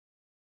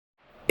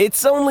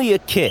It's only a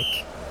kick,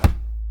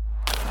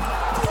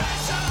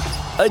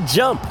 a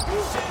jump,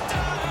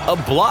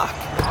 a block.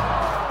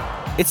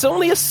 It's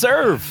only a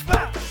serve.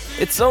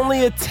 It's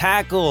only a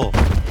tackle,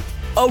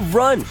 a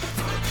run.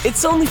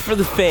 It's only for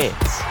the fans.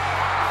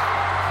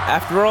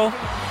 After all,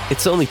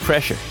 it's only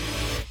pressure.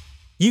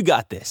 You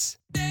got this.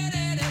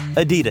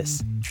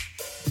 Adidas.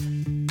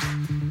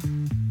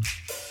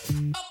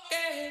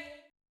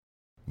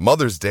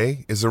 Mother's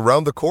Day is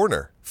around the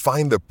corner.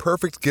 Find the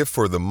perfect gift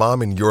for the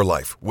mom in your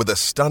life with a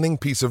stunning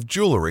piece of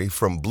jewelry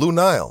from Blue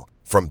Nile.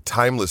 From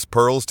timeless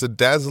pearls to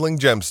dazzling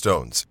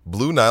gemstones,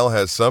 Blue Nile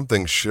has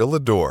something she'll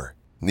adore.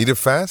 Need it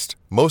fast?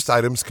 Most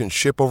items can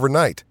ship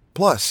overnight.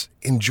 Plus,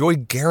 enjoy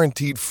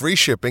guaranteed free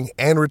shipping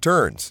and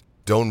returns.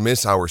 Don't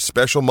miss our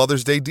special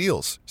Mother's Day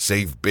deals.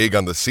 Save big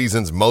on the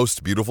season's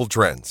most beautiful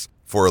trends.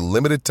 For a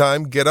limited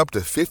time, get up to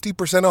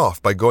 50% off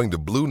by going to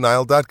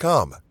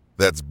BlueNile.com.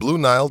 That's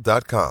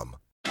BlueNile.com.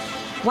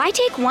 Why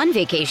take one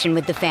vacation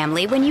with the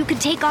family when you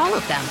could take all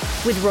of them?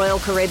 With Royal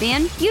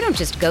Caribbean, you don't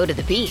just go to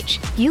the beach.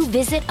 You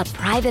visit a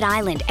private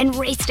island and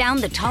race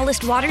down the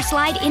tallest water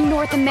slide in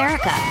North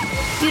America.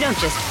 You don't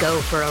just go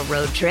for a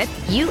road trip.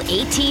 You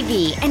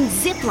ATV and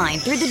zip line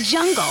through the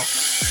jungle.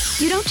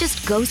 You don't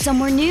just go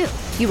somewhere new.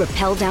 You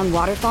rappel down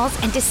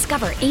waterfalls and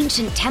discover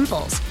ancient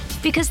temples.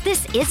 Because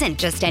this isn't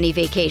just any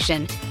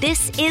vacation.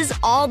 This is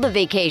all the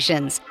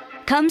vacations.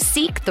 Come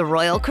seek the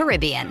Royal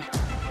Caribbean.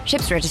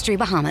 Ships Registry,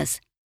 Bahamas.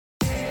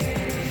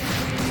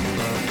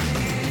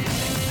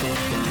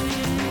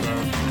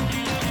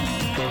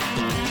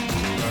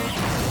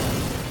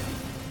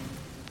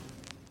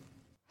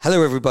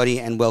 Hello everybody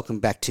and welcome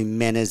back to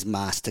Mena's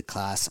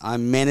Masterclass.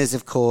 I'm Mena's,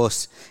 of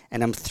course,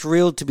 and I'm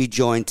thrilled to be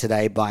joined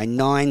today by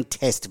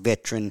 9-test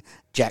veteran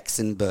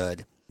Jackson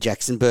Bird.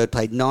 Jackson Bird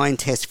played 9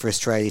 tests for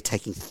Australia,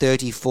 taking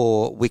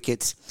 34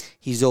 wickets.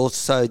 He's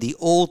also the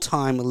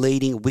all-time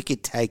leading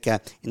wicket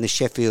taker in the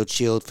Sheffield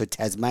Shield for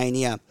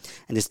Tasmania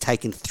and has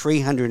taken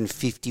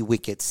 350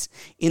 wickets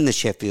in the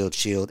Sheffield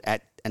Shield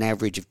at an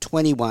average of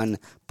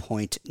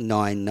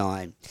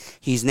 21.99.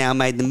 He's now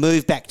made the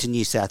move back to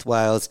New South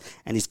Wales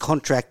and is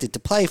contracted to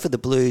play for the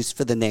Blues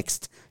for the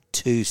next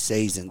 2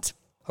 seasons.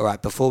 All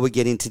right, before we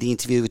get into the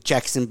interview with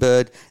Jackson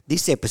Bird,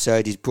 this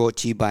episode is brought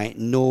to you by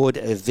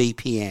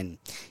NordVPN.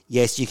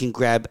 Yes, you can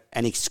grab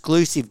an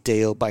exclusive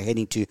deal by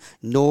heading to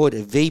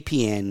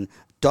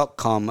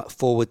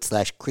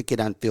nordvpn.com/cricket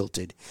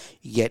unfiltered.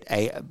 You get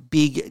a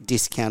big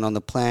discount on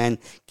the plan,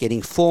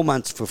 getting 4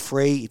 months for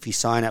free if you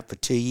sign up for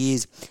 2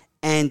 years,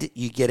 and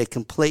you get a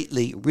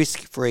completely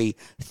risk-free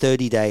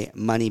 30-day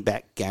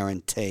money-back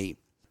guarantee.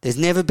 There's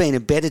never been a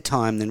better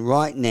time than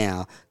right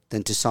now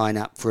than to sign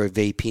up for a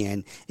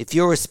VPN. If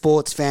you're a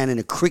sports fan and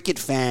a cricket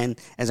fan,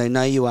 as I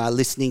know you are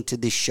listening to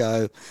this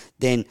show,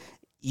 then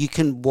you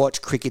can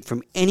watch cricket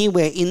from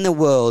anywhere in the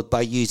world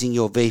by using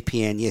your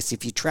VPN. Yes,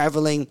 if you're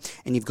traveling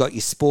and you've got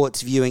your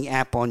sports viewing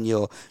app on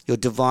your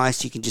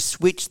device, you can just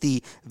switch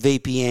the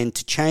VPN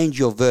to change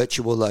your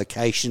virtual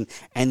location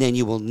and then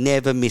you will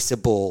never miss a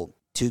ball.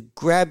 To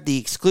grab the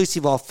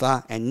exclusive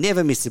offer and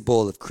never miss a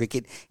ball of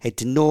cricket, head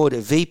to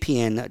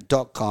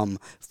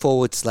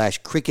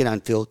nordvpn.com/cricket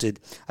unfiltered.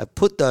 I've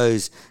put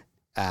those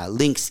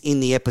links in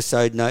the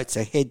episode notes,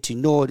 so head to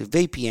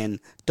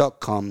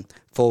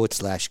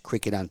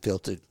nordvpn.com/cricket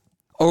unfiltered.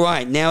 All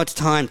right, now it's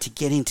time to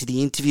get into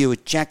the interview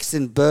with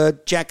Jackson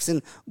Bird.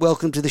 Jackson,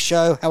 welcome to the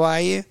show. How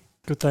are you?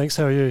 Good, thanks.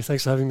 How are you?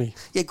 Thanks for having me.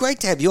 Yeah, great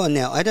to have you on.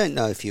 Now, I don't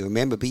know if you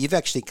remember, but you've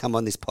actually come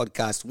on this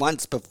podcast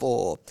once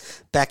before.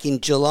 Back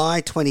in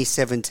July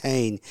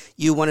 2017,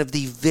 you were one of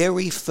the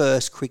very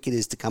first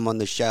cricketers to come on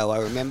the show. I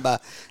remember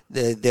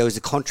there was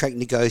a contract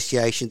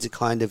negotiations,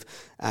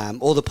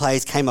 all the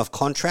players came off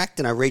contract,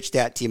 and I reached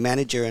out to your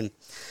manager and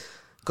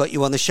got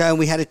you on the show, and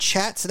we had a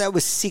chat. So that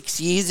was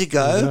 6 years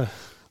ago. Yeah.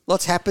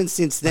 Lots happened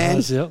since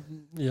then.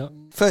 Yeah.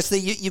 Firstly,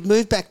 you've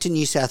moved back to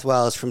New South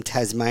Wales from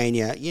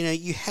Tasmania. You know,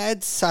 you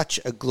had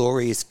such a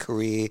glorious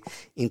career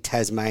in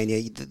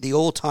Tasmania, the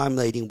all-time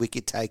leading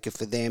wicket taker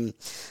for them.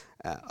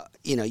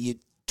 You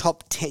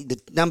top 10, the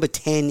number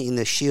 10 in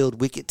the Shield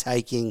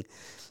wicket-taking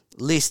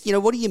list. You know,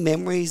 what are your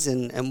memories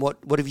and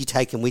what have you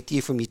taken with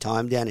you from your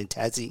time down in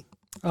Tassie?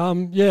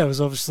 It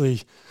was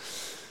obviously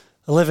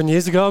 11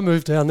 years ago I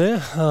moved down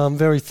there. I'm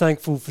very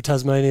thankful for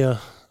Tasmania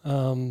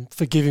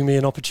for giving me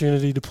an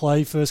opportunity to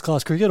play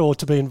first-class cricket or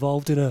to be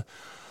involved in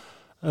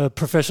a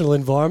professional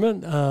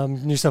environment.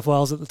 New South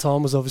Wales at the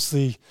time was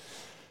obviously,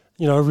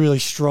 a really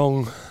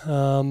strong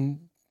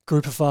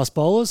group of fast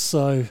bowlers,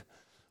 so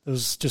there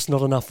was just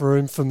not enough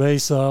room for me,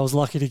 so I was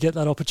lucky to get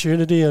that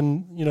opportunity,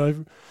 and, I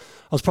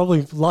was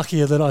probably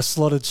luckier that I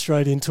slotted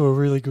straight into a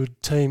really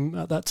good team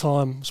at that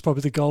time. It was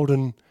probably the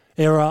golden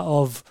era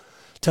of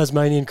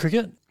Tasmanian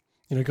cricket.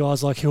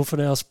 Guys like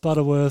Hilfenhaus,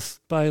 Butterworth,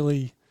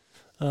 Bailey,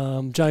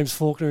 James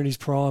Faulkner in his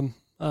prime.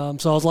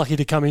 So I was lucky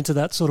to come into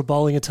that sort of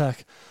bowling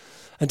attack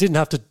and didn't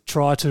have to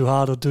try too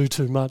hard or do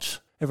too much.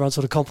 Everyone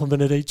sort of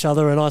complimented each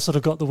other, and I sort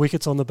of got the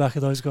wickets on the back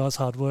of those guys'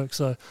 hard work.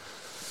 So,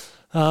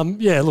 I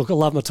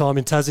love my time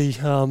in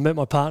Tassie. Met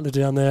my partner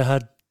down there,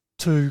 had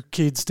 2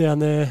 kids down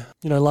there,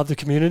 love the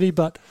community,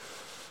 but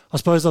I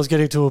suppose I was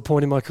getting to a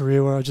point in my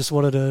career where I just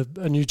wanted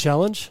a new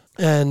challenge.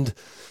 And,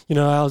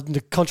 our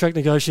contract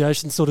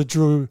negotiation sort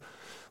of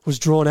was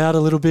drawn out a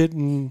little bit.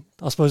 And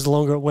I suppose the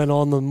longer it went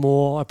on, the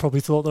more I probably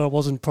thought that I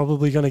wasn't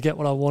probably going to get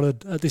what I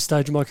wanted at this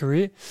stage of my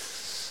career.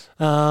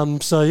 I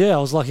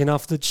was lucky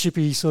enough that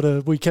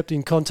Shippy we kept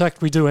in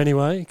contact. We do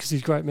anyway, because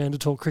he's a great man to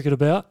talk cricket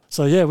about.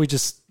 So, yeah, we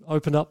just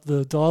opened up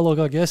the dialogue,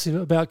 I guess,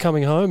 about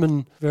coming home,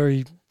 and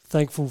very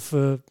thankful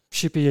for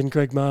Shippy and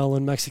Greg Mail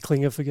and Maxi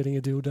Klinger for getting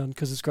a deal done,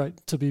 because it's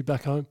great to be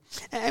back home.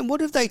 And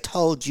what have they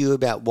told you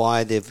about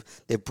why they've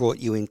brought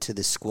you into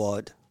the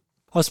squad?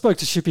 I spoke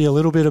to Shippy a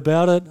little bit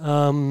about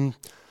it,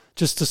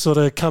 just to sort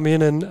of come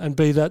in and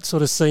be that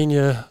sort of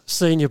senior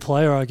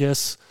player, I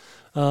guess,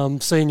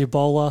 senior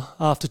bowler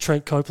after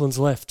Trent Copeland's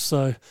left.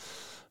 So,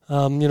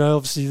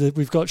 obviously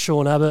we've got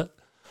Sean Abbott,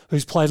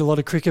 who's played a lot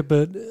of cricket,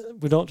 but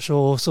we're not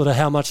sure sort of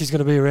how much he's going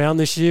to be around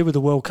this year with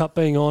the World Cup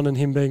being on and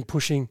him being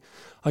pushing,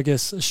 I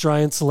guess,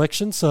 Australian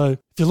selection. So if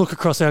you look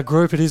across our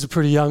group, it is a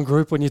pretty young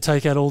group when you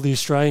take out all the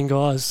Australian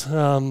guys.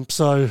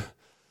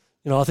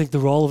 I think the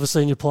role of a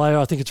senior player,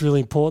 I think it's really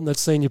important that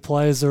senior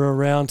players are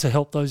around to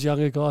help those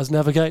younger guys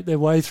navigate their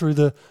way through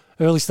the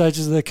early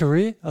stages of their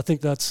career. I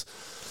think that's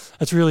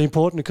really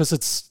important, because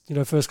it's,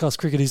 first-class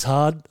cricket is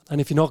hard.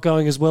 And if you're not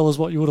going as well as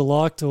what you would have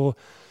liked, or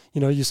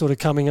you're sort of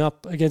coming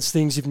up against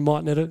things you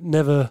might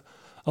never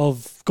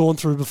have gone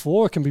through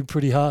before, it can be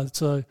pretty hard.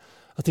 So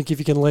I think if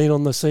you can lean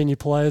on the senior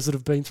players that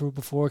have been through it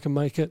before, it can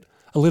make it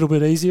a little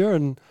bit easier,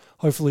 and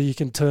hopefully you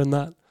can turn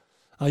that.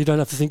 You don't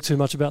have to think too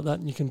much about that,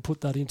 and you can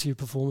put that into your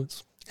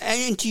performance.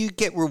 And do you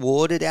get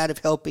rewarded out of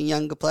helping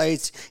younger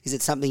players? Is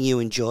it something you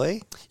enjoy?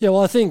 Yeah,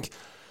 well, I think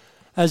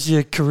as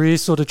your career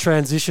sort of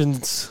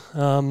transitions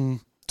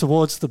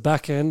towards the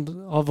back end,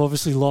 I've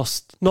obviously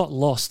not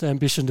lost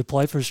ambition to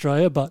play for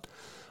Australia, but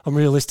I'm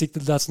realistic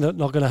that that's not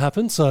going to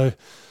happen. So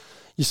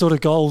your sort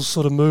of goals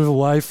sort of move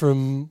away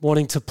from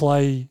wanting to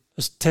play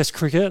Test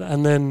cricket,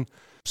 and then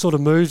sort of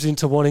moves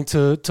into wanting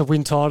to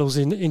win titles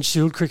in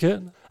Shield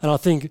cricket. And I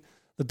think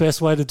the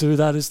best way to do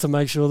that is to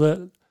make sure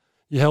that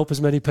you help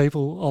as many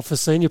people, for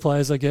senior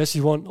players, I guess.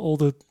 You want all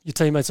your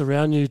teammates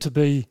around you to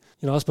be,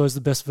 I suppose,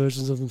 the best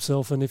versions of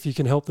themselves. And if you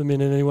can help them in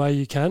any way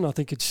you can, I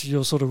think it's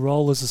your sort of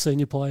role as a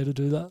senior player to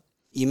do that.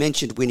 You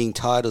mentioned winning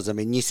titles. I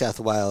mean, New South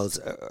Wales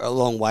are a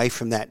long way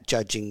from that,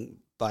 judging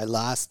by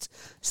last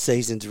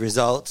season's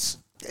results.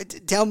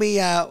 Tell me,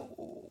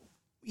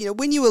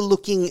 when you were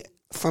looking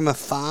from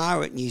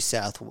afar at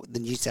the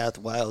New South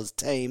Wales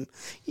team,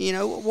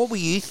 what were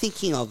you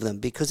thinking of them?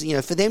 Because,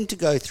 for them to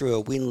go through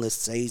a winless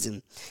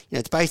season,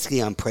 it's basically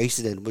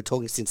unprecedented. We're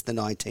talking since the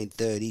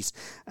 1930s.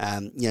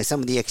 Some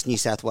of the ex-New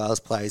South Wales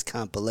players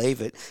can't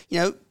believe it.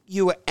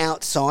 You were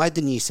outside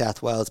the New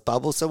South Wales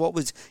bubble, so what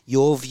was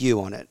your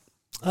view on it?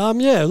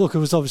 It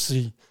was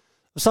obviously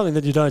something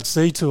that you don't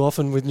see too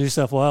often with New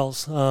South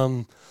Wales.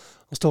 I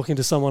was talking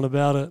to someone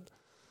about it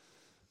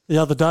the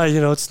other day.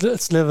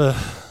 It's never...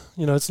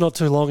 it's not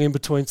too long in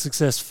between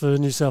success for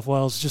New South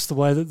Wales, just the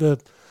way that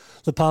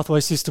the pathway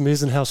system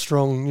is and how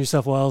strong New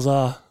South Wales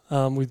are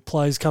with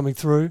players coming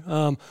through.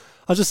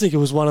 I just think it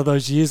was one of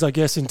those years, I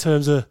guess, in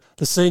terms of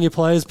the senior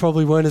players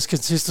probably weren't as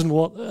consistent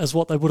as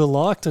what they would have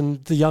liked,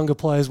 and the younger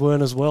players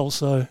weren't as well.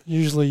 So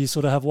usually you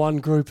sort of have one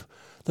group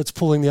that's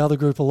pulling the other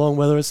group along,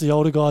 whether it's the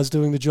older guys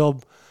doing the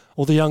job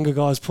or the younger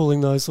guys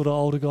pulling those sort of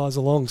older guys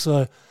along.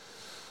 So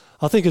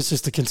I think it's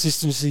just a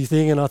consistency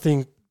thing, and I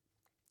think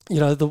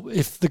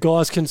if the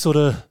guys can sort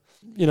of,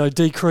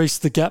 decrease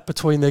the gap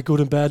between their good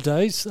and bad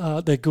days,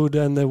 their good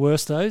and their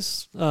worst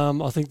days,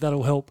 I think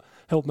that'll help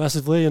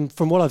massively. And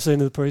from what I've seen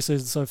in the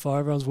preseason so far,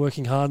 everyone's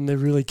working hard and they're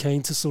really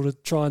keen to sort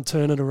of try and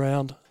turn it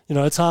around.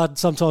 It's hard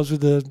sometimes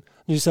with the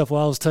New South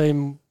Wales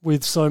team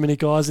with so many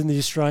guys in the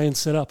Australian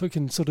setup. It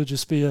can sort of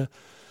just be a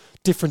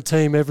different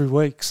team every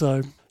week.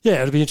 So,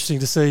 yeah, it'll be interesting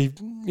to see,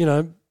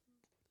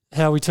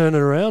 how we turn it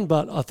around,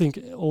 but I think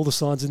all the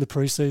signs in the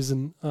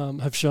preseason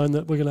have shown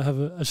that we're going to have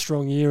a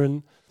strong year,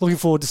 and looking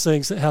forward to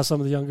seeing how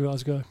some of the younger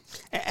guys go.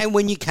 And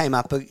when you came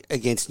up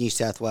against New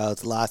South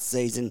Wales last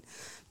season,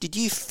 did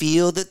you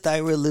feel that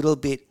they were a little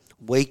bit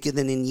weaker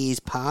than in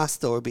years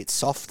past, or a bit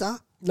softer?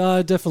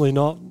 No, definitely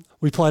not.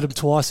 We played them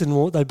twice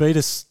they beat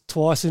us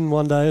twice in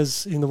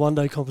in the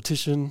one-day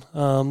competition. They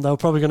were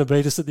probably going to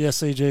beat us at the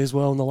SCG as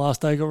well, and the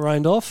last day got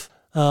rained off.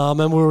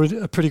 And we were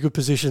in a pretty good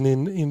position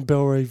in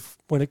Bellerive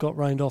when it got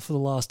rained off for the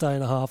last day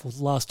and a half, or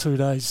the last 2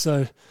 days.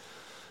 So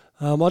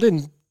I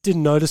didn't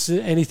notice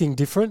anything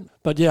different.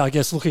 But yeah, I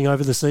guess looking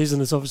over the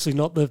season, it's obviously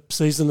not the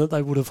season that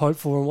they would have hoped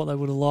for and what they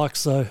would have liked.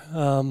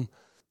 So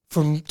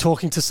from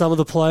talking to some of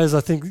the players,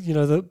 I think,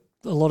 that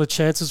a lot of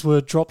chances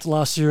were dropped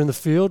last year in the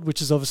field,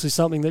 which is obviously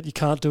something that you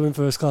can't do in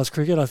first-class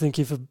cricket. I think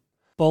if a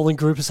bowling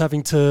group is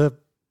having to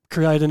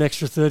create an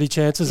extra 30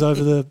 chances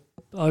over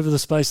the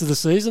space of the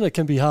season, it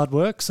can be hard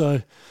work.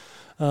 So,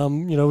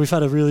 we've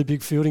had a really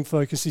big fielding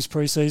focus this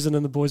pre-season,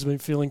 and the boys have been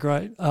fielding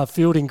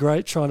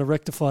great, trying to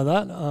rectify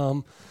that.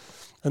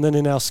 And then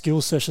in our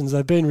skills sessions,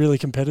 they've been really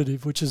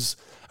competitive, which is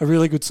a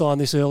really good sign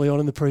this early on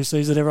in the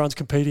pre-season. Everyone's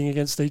competing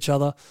against each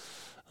other.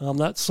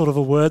 That's sort of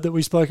a word that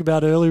we spoke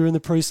about earlier in the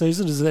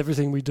preseason, is that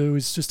everything we do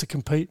is just to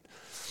compete,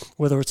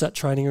 whether it's at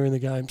training or in the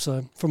game.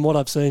 So from what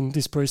I've seen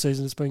this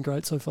preseason, it's been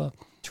great so far.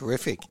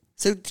 Terrific.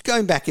 So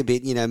going back a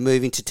bit,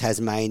 moving to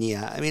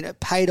Tasmania, I mean, it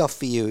paid off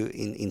for you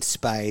in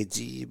spades.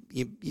 You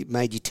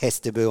made your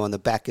test debut on the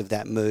back of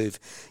that move.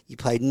 You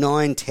played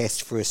 9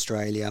 tests for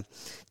Australia,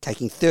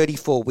 taking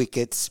 34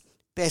 wickets,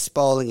 best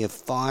bowling of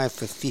 5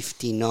 for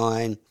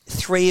 59.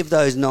 3 of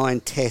those 9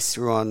 tests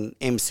were on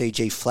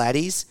MCG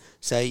flatties,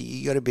 so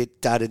you got a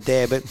bit dudded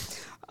there. But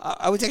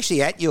I was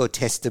actually at your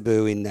test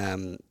debut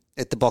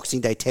at the Boxing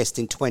Day test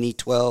in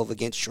 2012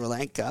 against Sri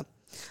Lanka.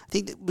 I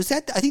think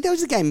that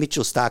was the game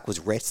Mitchell Starc was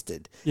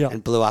rested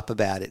and blew up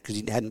about it because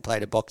he hadn't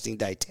played a Boxing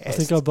Day test. I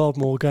think I bowled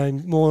more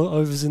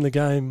overs in the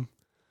game.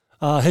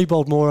 He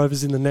bowled more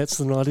overs in the nets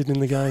than I did in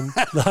the game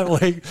that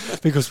week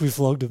because we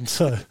flogged him.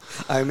 So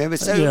I remember.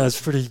 So yeah, it's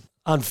pretty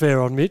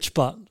unfair on Mitch,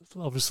 but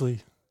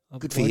obviously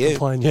good for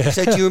you.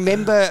 So do you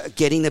remember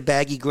getting the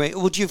baggy green?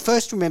 Or do you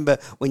first remember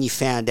when you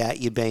found out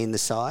you'd be in the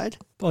side?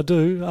 I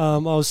do. I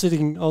was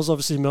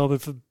obviously in Melbourne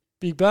for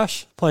Big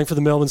Bash, playing for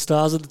the Melbourne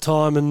Stars at the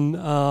time,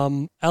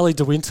 and Ali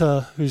De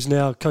Winter, who's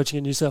now coaching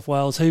at New South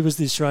Wales, he was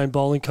the Australian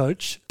bowling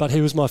coach, but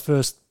he was my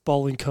first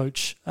bowling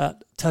coach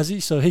at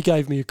Tassie, so he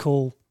gave me a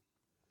call.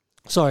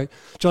 Sorry,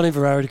 Johnny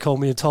Verarity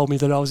called me and told me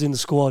that I was in the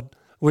squad,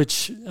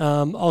 which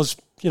I was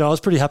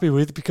pretty happy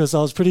with because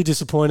I was pretty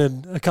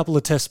disappointed a couple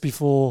of tests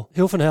before.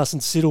 Hilfenhaus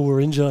and Siddle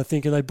were injured, I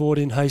think, and they brought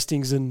in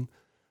Hastings and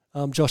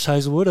Josh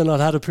Hazlewood, and I'd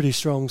had a pretty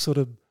strong sort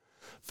of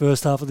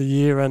first half of the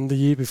year and the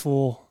year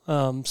before.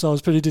 So I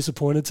was pretty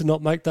disappointed to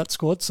not make that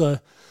squad. So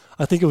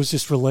I think it was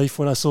just relief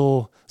when I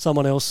saw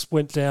someone else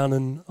went down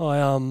and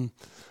I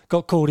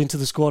got called into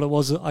the squad. It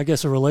was, I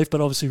guess, a relief,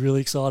 but obviously really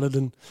excited.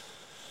 And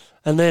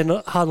then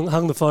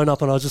hung the phone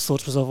up and I just thought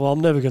to myself, well, I'm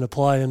never going to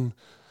play. And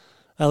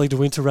Ali De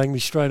Winter rang me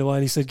straight away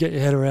and he said, get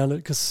your head around it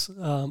because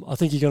I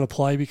think you're going to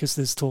play because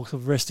there's talk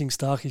of resting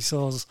Starkey.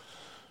 So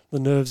the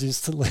nerves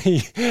instantly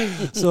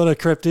sort of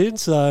crept in.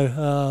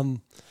 So...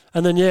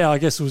 and then, I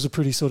guess it was a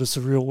pretty sort of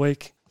surreal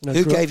week.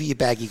 Who gave you your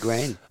baggy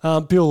green?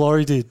 Bill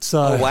Laurie did.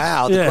 So, oh,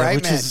 wow, the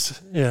great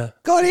man.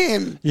 Got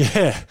him.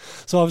 Yeah.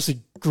 So I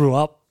obviously grew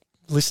up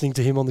listening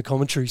to him on the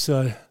commentary.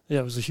 So,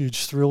 it was a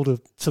huge thrill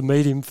to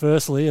meet him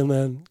firstly and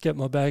then get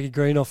my baggy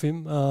green off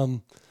him.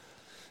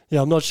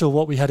 I'm not sure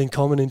what we had in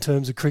common in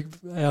terms of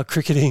our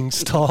cricketing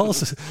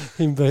styles.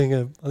 Him being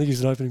I think he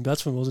was an opening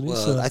batsman, wasn't he?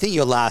 Well, so, I think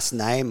your last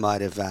name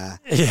might have got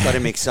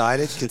him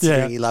excited,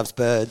 considering he loves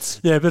birds.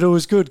 Yeah, but it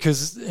was good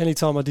because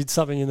anytime I did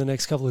something in the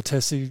next couple of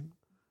tests, he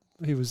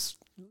was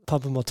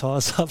pumping my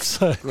tyres up.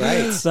 So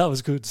great, that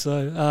was good.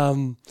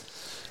 So,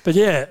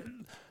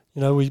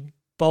 we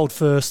bowled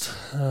first,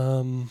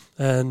 and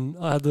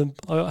I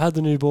had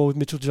the new ball with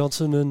Mitchell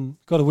Johnson and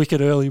got a wicket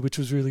early, which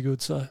was really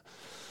good. So.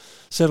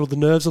 Settled the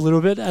nerves a little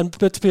bit.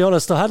 But to be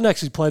honest, I hadn't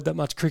actually played that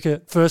much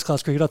cricket,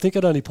 first-class cricket. I think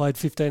I'd only played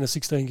 15 or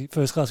 16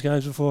 first-class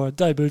games before I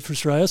debuted for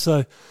Australia.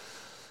 So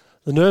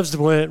the nerves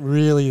weren't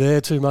really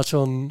there too much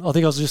on... I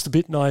think I was just a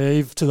bit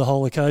naive to the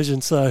whole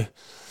occasion. So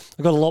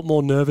I got a lot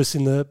more nervous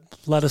in the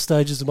latter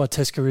stages of my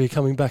test career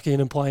coming back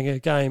in and playing a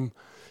game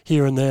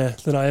here and there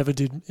than I ever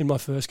did in my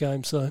first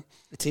game. So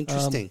it's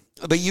interesting.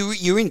 But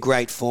you're in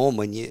great form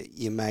when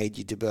you made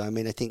your debut. I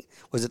mean, I think,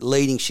 was it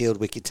leading Shield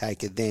wicket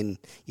taker then?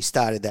 You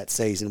started that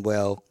season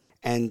well.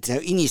 And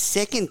in your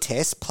second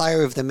test,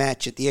 player of the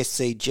match at the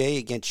SCG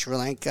against Sri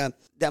Lanka,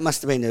 that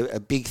must have been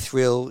a big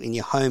thrill in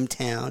your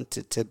hometown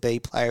to be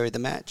player of the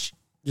match.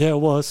 Yeah,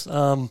 it was.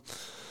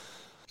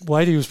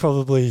 Wadey was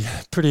probably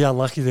pretty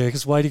unlucky there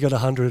because Wadey got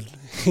 100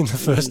 in the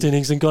first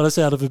innings and got us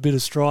out of a bit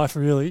of strife,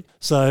 really.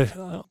 So,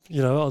 I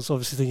was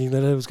obviously thinking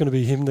that it was going to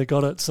be him that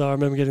got it. So I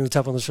remember getting the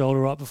tap on the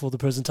shoulder right before the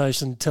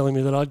presentation telling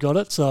me that I'd got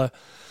it. So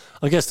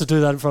I guess to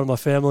do that in front of my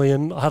family,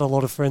 and I had a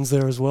lot of friends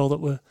there as well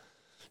that were,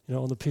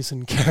 on the piss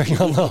and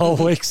carrying on the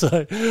whole week. So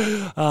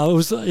it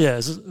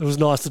was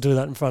nice to do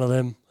that in front of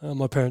them.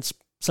 My parents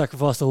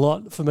sacrificed a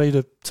lot for me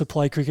to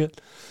play cricket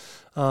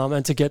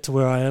and to get to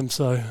where I am.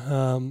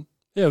 So,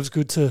 it was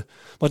good to...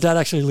 My dad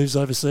actually lives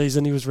overseas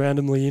and he was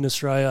randomly in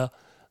Australia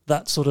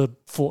that sort of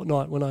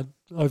fortnight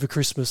over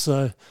Christmas.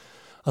 So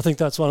I think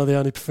that's one of the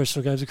only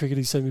professional games of cricket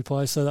he's seen me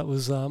play. So that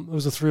was it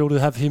was a thrill to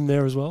have him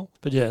there as well.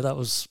 But yeah, that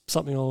was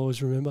something I'll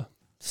always remember.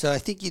 So I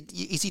think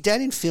is your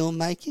dad in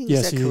filmmaking?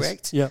 Yes, is that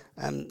correct? Yeah.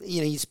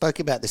 You spoke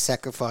about the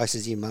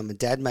sacrifices your mum and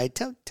dad made.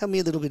 Tell me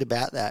a little bit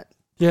about that.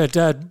 Yeah,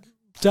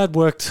 Dad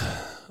worked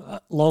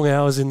long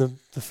hours in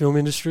the film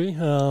industry.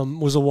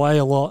 Was away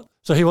a lot.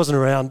 So he wasn't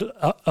around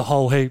a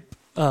whole heap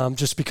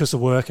just because of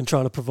work and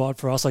trying to provide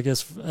for us, I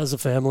guess, as a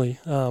family.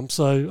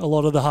 So a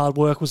lot of the hard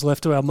work was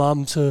left to our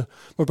mum.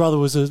 My brother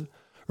was a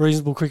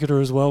reasonable cricketer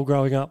as well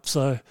growing up.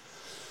 So,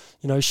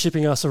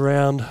 shipping us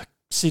around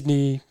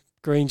Sydney,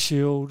 Green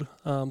Shield,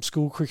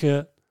 school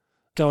cricket,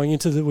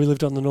 we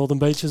lived on the Northern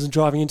Beaches and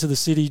driving into the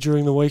city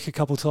during the week a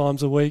couple of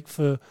times a week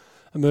for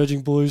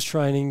emerging blues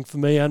training for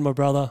me and my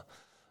brother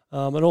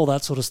and all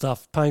that sort of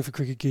stuff, paying for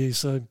cricket gear.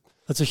 So...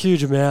 It's a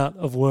huge amount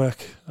of work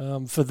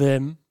for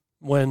them,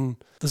 when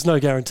there's no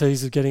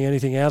guarantees of getting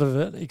anything out of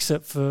it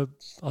except for,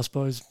 I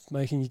suppose,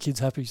 making your kids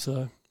happy.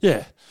 So,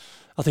 yeah,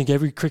 I think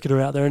every cricketer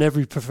out there and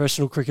every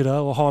professional cricketer,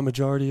 or high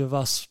majority of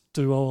us,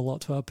 do owe a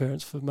lot to our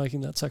parents for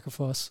making that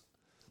sacrifice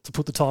to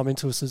put the time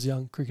into us as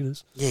young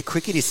cricketers. Yeah,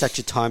 cricket is such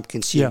a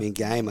time-consuming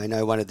game. I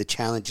know one of the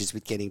challenges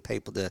with getting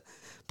people to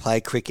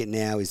play cricket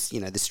now is,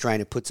 the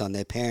strain it puts on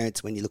their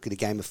parents. When you look at a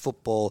game of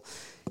football,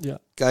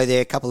 go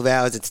there a couple of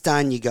hours, it's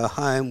done, you go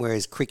home,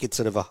 whereas cricket's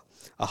sort of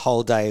a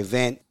whole day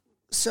event.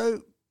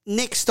 So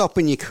next stop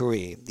in your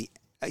career,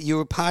 you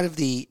were part of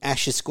the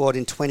Ashes squad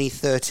in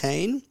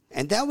 2013,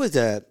 and that was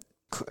a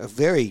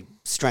very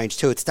strange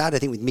tour. It started, I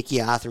think, with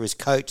Mickey Arthur as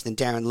coach, then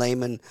Darren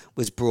Lehman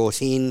was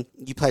brought in.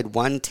 You played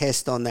one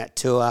test on that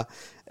tour.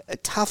 A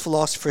tough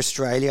loss for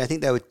Australia. I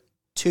think they were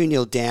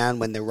 2-0 down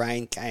when the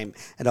rain came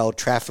at Old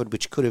Trafford,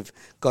 which could have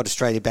got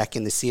Australia back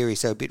in the series,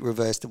 so a bit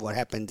reversed of what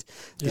happened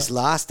this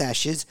last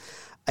Ashes.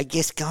 I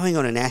guess going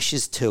on an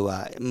Ashes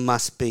tour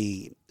must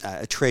be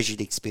a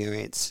treasured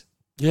experience.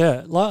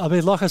 Yeah,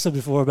 like I said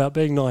before about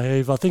being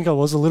naive, I think I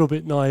was a little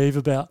bit naive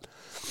about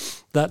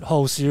that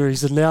whole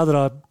series, and now that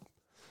I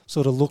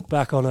sort of look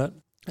back on it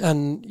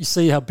and you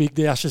see how big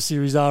the Ashes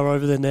series are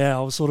over there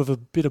now, I was sort of a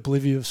bit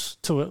oblivious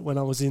to it when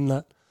I was in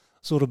that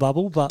sort of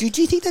bubble. But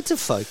do you think that's a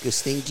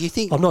focus thing? Do you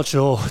think? I'm not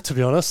sure, to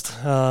be honest.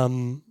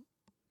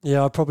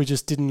 I probably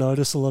just didn't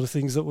notice a lot of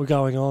things that were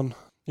going on.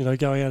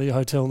 Going out of your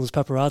hotel and there's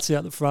paparazzi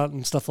out the front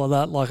and stuff like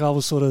that. Like, I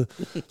was sort of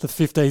the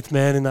 15th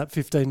man in that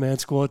 15-man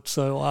squad,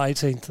 so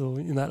 18th or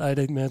in that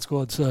 18-man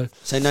squad. So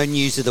no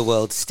news of the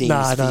world stings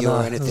for you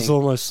or anything?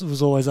 It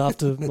was always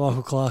after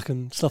Michael Clark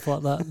and stuff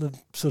like that, the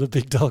sort of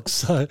big dogs.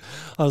 So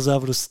I was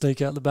able to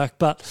sneak out the back.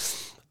 But,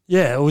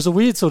 yeah, it was a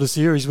weird sort of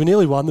series. We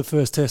nearly won the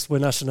first test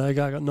when Ashan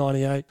Agar got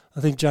 98. I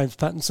think James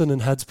Pattinson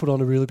and Hads put on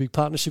a really big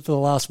partnership for the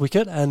last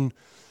wicket, and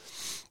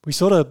we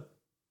sort of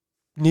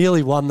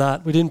nearly won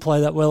that. We didn't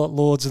play that well at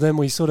Lords, and then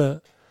we're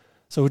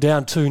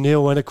down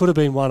 2-0 when it could have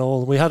been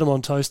 1-1. We had them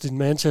on toast in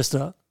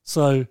Manchester.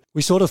 So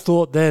we sort of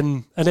thought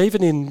then, and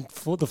even in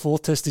the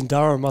fourth test in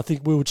Durham, I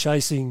think we were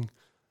chasing,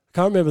 I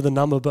can't remember the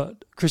number,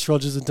 but Chris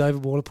Rogers and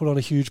David Warner put on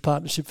a huge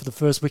partnership for the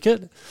first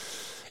wicket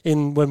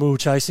when we were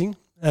chasing.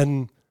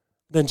 And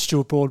then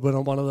Stuart Broad went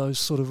on one of those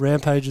sort of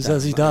rampages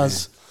as he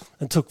does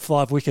and took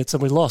 5 wickets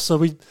and we lost.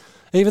 So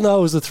even though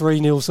it was a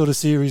 3-0 sort of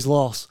series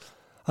loss,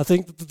 I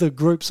think the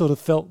group sort of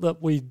felt that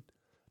we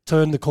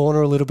turned the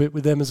corner a little bit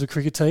with them as a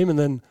cricket team, and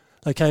then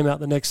they came out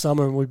the next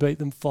summer and we beat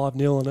them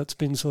 5-0, and it's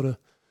been sort of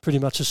pretty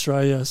much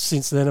Australia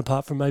since then,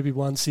 apart from maybe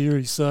one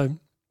series. So,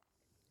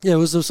 yeah, it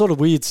was a sort of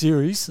weird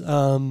series,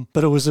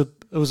 but it was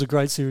a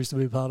great series to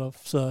be a part of.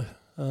 So,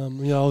 I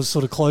was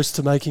sort of close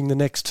to making the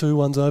next 2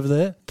 ones over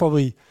there.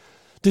 Probably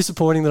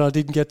disappointing that I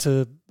didn't get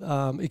to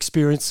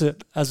experience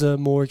it as a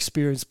more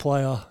experienced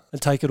player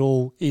and take it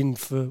all in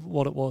for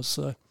what it was.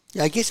 So.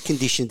 Yeah, I guess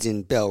conditions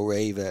in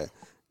Bellerive are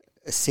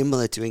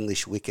similar to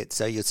English wicket,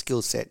 so your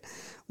skill set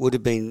would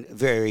have been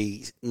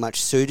very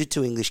much suited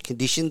to English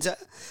conditions.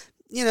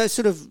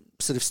 Sort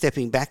of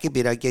stepping back a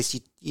bit, I guess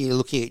you're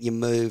looking at your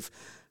move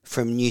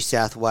from New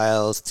South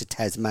Wales to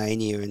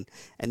Tasmania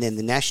and then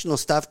the national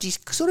stuff. Do you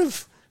sort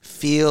of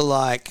feel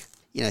like,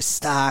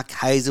 Stark,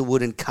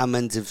 Hazelwood and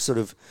Cummins have sort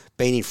of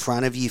been in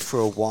front of you for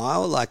a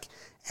while? Like,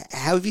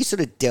 how have you sort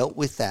of dealt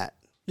with that?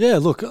 Yeah,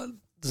 look,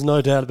 there's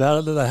no doubt about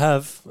it that they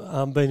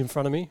have been in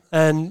front of me.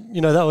 And,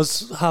 that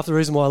was half the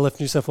reason why I left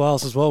New South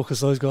Wales as well, because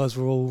those guys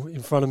were all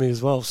in front of me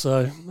as well.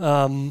 So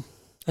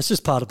it's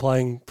just part of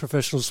playing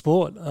professional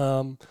sport.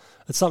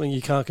 It's something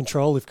you can't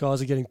control if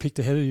guys are getting picked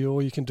ahead of you.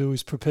 All you can do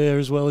is prepare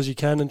as well as you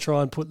can and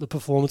try and put the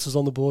performances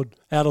on the board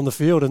out on the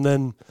field. And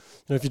then,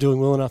 if you're doing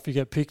well enough, you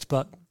get picked.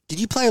 But did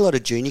you play a lot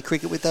of junior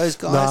cricket with those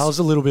guys? No, I was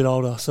a little bit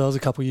older. So I was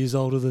a couple of years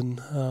older than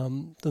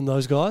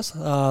those guys.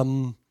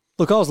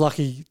 Look, I was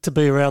lucky to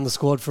be around the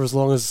squad for as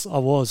long as I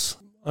was.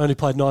 I only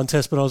played 9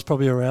 tests, but I was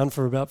probably around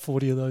for about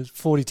 40 of those,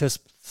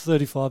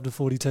 35 to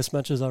 40 test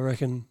matches, I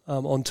reckon,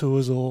 on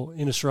tours or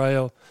in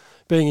Australia,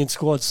 being in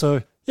squads.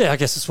 So, yeah, I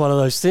guess it's one of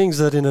those things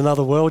that in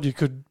another world I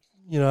could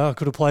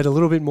have played a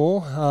little bit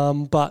more.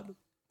 But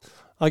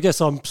I guess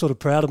I'm sort of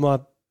proud of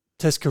my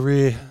test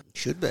career.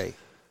 Should be.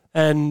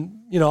 And,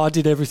 I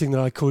did everything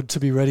that I could to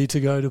be ready to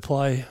go to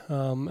play.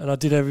 And I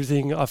did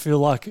everything, I feel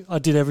like I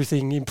did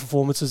everything in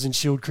performances in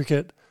Shield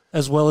cricket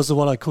as well as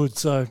what I could.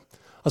 So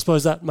I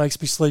suppose that makes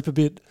me sleep a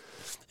bit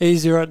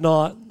easier at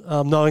night,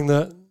 knowing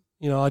that,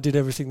 I did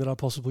everything that I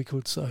possibly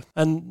could. So,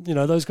 and,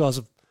 those guys,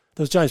 there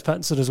was James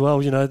Pattinson as well,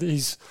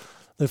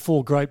 they're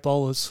 4 great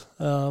bowlers,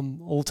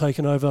 all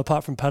taken over,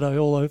 apart from Paddo,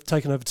 all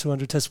taken over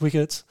 200 test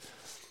wickets.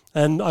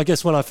 And I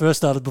guess when I first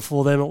started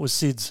before them, it was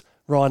Sids,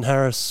 Ryan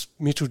Harris,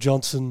 Mitchell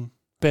Johnson,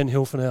 Ben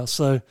Hilfenhaus.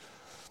 So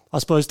I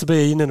suppose to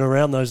be in and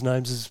around those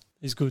names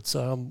is good.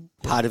 So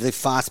part of the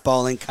fast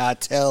bowling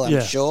cartel,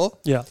 I'm sure.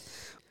 Yeah.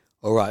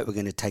 All right, we're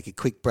going to take a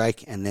quick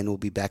break and then we'll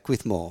be back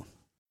with more.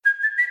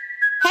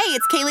 Hey,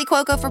 it's Kaylee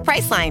Cuoco for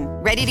Priceline.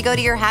 Ready to go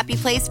to your happy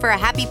place for a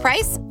happy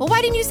price? Well, why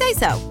didn't you say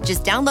so?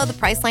 Just download the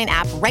Priceline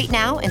app right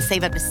now and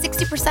save up to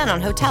 60%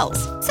 on hotels.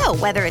 So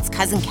whether it's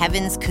Cousin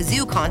Kevin's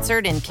Kazoo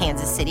Concert in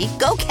Kansas City,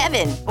 go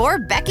Kevin, or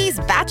Becky's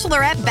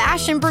Bachelorette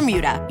Bash in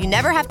Bermuda, you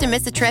never have to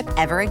miss a trip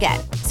ever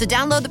again. So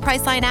download the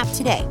Priceline app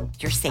today.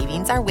 Your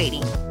savings are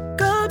waiting.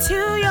 Go to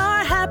your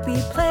happy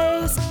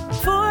place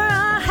for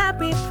a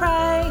happy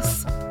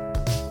price.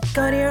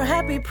 Go to your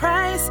happy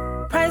price,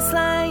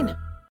 Priceline.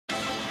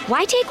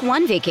 Why take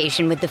one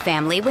vacation with the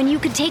family when you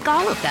could take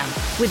all of them?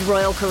 With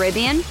Royal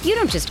Caribbean, you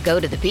don't just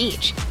go to the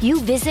beach. You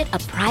visit a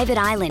private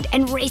island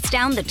and race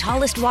down the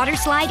tallest water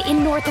slide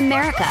in North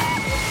America.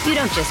 You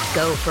don't just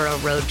go for a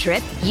road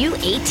trip. You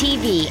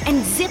ATV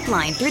and zip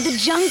line through the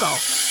jungle.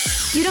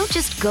 You don't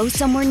just go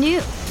somewhere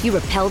new. You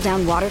rappel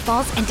down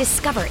waterfalls and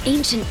discover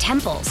ancient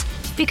temples.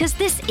 Because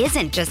this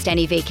isn't just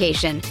any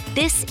vacation.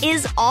 This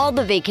is all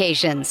the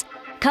vacations.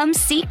 Come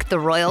seek the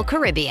Royal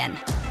Caribbean.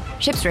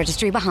 Ships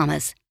Registry,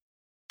 Bahamas.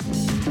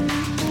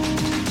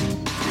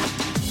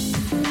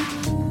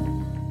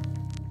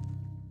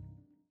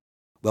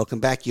 Welcome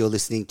back. You're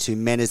listening to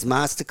Mena's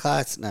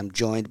Masterclass, and I'm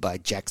joined by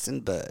Jackson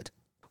Bird.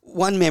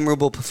 One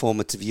memorable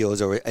performance of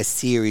yours, or a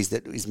series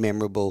that is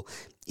memorable,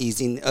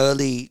 is in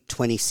early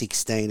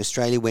 2016.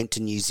 Australia went to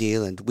New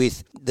Zealand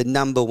with the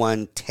number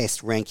one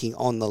test ranking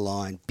on the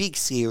line. Big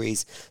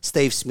series.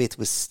 Steve Smith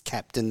was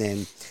captain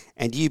then,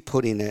 and you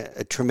put in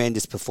a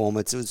tremendous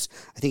performance. It was,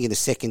 I think, in the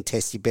second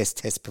test, your best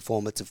test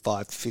performance of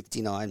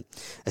 5:59.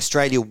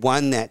 Australia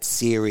won that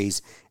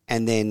series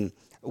and then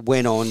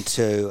went on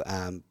to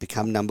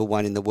become number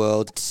one in the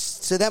world.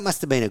 So that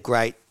must have been a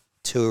great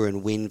tour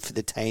and win for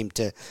the team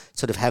to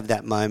sort of have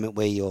that moment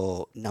where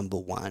you're number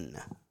one.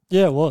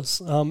 Yeah, it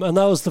was. And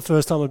that was the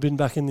first time I'd been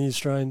back in the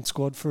Australian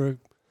squad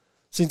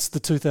since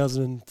the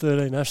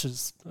 2013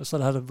 Ashes. I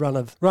sort of had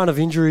a run of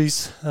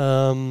injuries.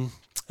 And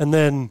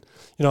then,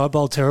 I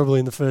bowled terribly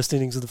in the first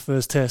innings of the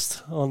first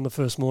test on the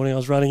first morning. I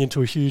was running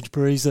into a huge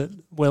breeze at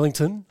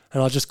Wellington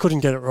and I just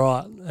couldn't get it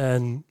right.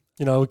 And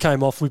we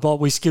came off,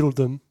 we skittled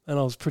them, and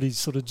I was pretty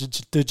sort of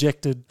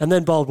dejected. And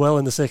then bowled well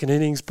in the second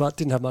innings, but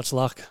didn't have much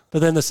luck. But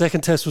then the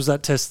second test was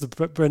that test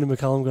that Brendan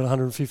McCullum got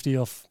 150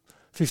 off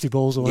 50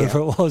 balls or whatever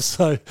it was.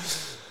 So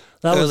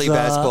that early was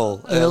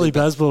Bazball. Early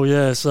Bazball,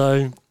 yeah.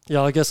 So,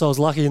 I guess I was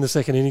lucky in the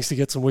second innings to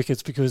get some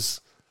wickets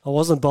because I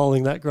wasn't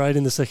bowling that great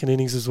in the second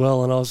innings as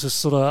well. And I was just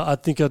sort of, I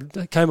think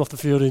I came off the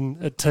field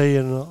at tea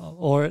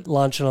or at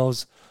lunch, and I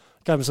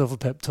gave myself a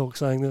pep talk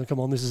saying, come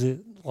on, this is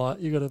it.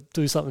 Like, you got to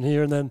do something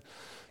here. And then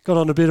got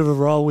on a bit of a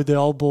roll with the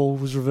old ball,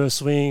 was reverse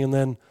swinging, and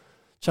then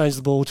changed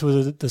the ball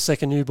to the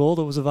second new ball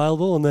that was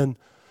available, and then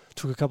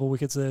took a couple of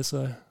wickets there.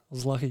 So I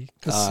was lucky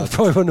because I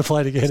probably wouldn't have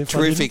played again.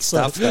 Terrific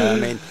stuff, though. I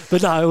mean,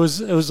 but no, it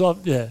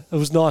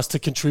was nice to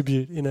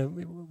contribute in a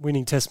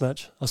winning Test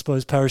match. I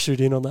suppose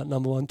parachute in on that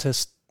number one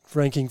Test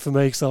ranking for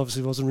me because I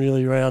obviously wasn't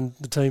really around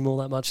the team all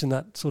that much in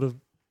that sort of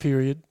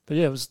period. But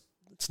yeah, it's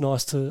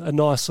nice a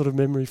nice sort of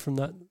memory from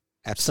that.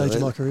 Absolutely.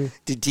 Stage of my career.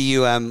 Do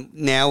you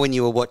now when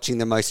you were watching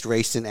the most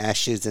recent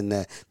Ashes and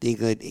the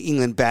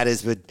England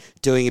batters were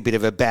doing a bit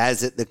of a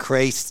baz at the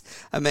crease?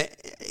 I mean,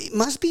 it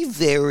must be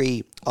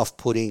very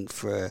off-putting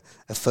for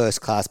a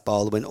first-class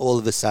bowler when all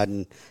of a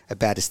sudden a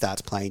batter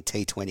starts playing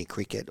T20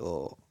 cricket.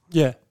 Or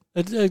yeah,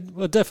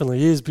 it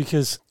definitely is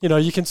because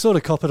you can sort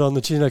of cop it on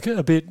the chin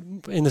a bit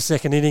in the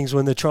second innings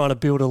when they're trying to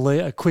build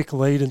a quick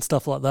lead and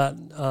stuff like that.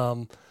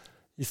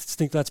 You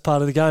think that's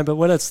part of the game, but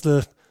when it's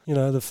the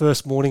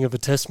first morning of a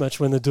test match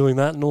when they're doing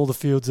that and all the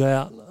field's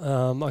out,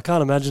 I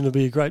can't imagine it'd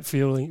be a great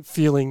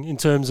feeling in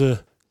terms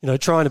of,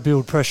 trying to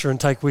build pressure and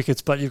take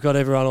wickets, but you've got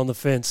everyone on the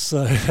fence.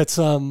 So it's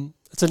an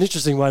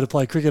interesting way to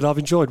play cricket. I've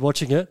enjoyed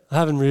watching it. I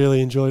haven't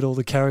really enjoyed all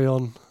the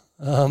carry-on.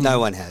 No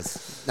one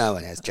has,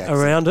 Jackson.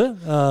 Around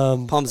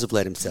it. Poms have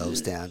let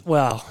themselves down.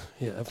 Well,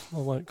 yeah, I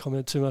won't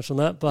comment too much on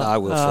that. But I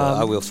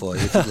will for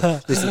you.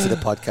 Listen to the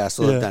podcast.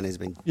 All I've done has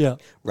been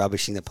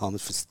rubbishing the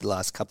Poms for the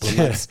last couple of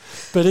months.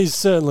 But he's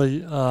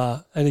certainly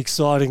an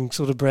exciting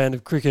sort of brand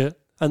of cricket,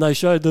 and they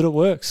showed that it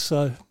works.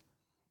 So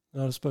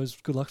I suppose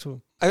good luck to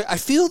him. I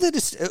feel that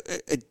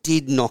it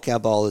did knock our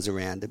bowlers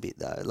around a bit,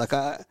 though. Like,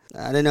 I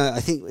don't know, I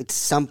think at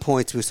some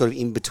points we were sort of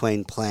in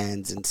between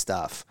plans and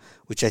stuff,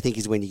 which I think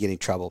is when you get in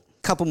trouble.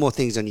 A couple more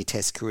things on your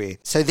Test career.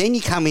 So then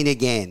you come in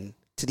again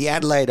to the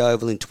Adelaide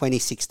Oval in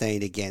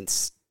 2016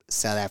 against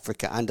South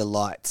Africa under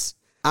lights.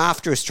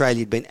 After Australia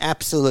had been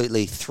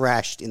absolutely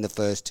thrashed in the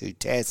first two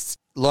tests,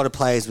 a lot of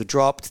players were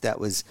dropped. That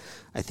was,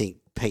 I think,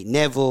 Pete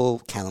Neville,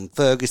 Callum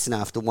Ferguson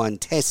after one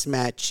test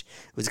match.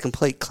 It was a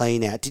complete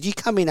clean out. Did you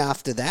come in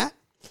after that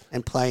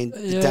and play in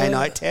the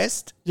day-night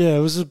test? Yeah, it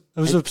was a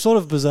sort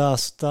of bizarre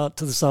start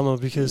to the summer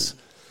because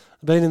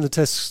I've been in the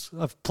tests.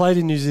 I've played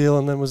in New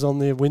Zealand and was on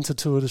the winter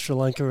tour to Sri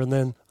Lanka, and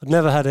then I'd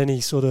never had any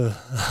sort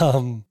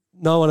of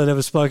no one had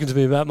ever spoken to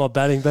me about my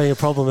batting being a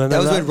problem. And that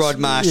was when Rod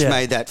Marsh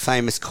made that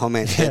famous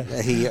comment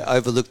that he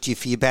overlooked you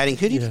for your batting.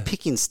 Who did you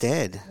pick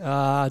instead?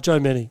 Joe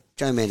Mennie.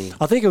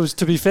 I think it was,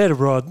 to be fair to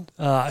Rod,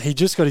 he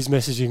just got his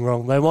messaging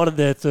wrong. They wanted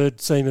their third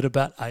seamer to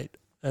bat 8,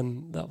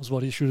 and that was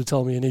what he should have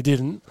told me, and he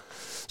didn't.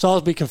 So I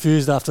was a bit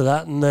confused after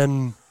that, and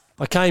then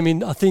I came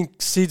in. I think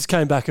Sids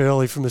came back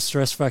early from a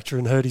stress fracture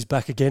and hurt his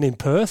back again in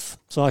Perth.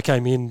 So I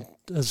came in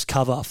as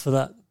cover for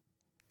that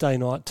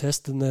day-night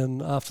test, and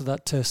then after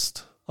that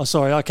test,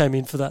 I came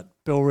in for that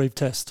Bell Reeve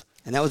test.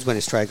 And that was when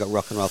Australia got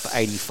rock and roll for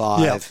 85.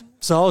 Yeah.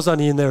 So I was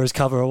only in there as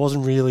cover. I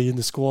wasn't really in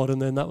the squad,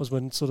 and then that was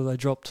when sort of they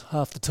dropped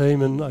half the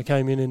team, and I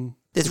came in.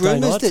 There's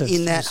rumours that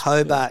in that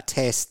Hobart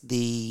test,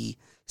 the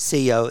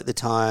CEO at the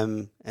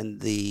time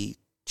and the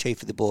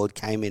chief of the board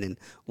came in and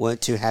weren't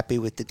too happy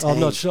with the team. I'm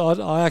not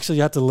sure. I actually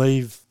had to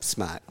leave.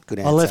 Smart. Good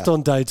answer. I left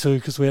on day 2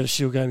 because we had a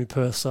Shield game in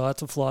Perth, so I had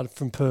to fly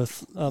from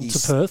Perth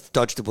to Perth.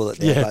 Dodged a bullet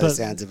there by the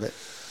sounds of it.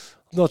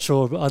 Not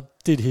sure, but I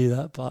did hear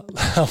that, but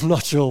I'm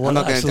not sure what I'm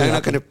not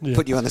happened. going to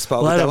put you on the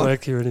spot Well, with I that don't one.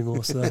 work here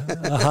anymore, so...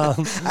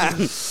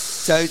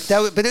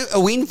 But a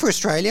win for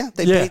Australia.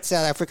 They beat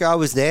South Africa. I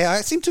was there.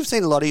 I seem to have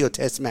seen a lot of your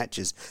test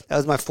matches. That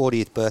was my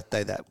 40th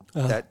birthday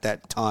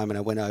that time, and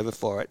I went over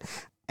for it.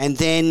 And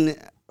then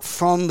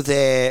from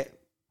there,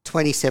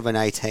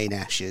 27-18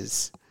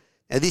 Ashes.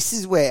 Now, this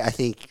is where I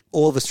think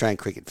all of Australian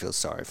cricket feels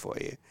sorry for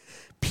you.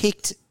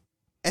 Picked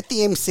at the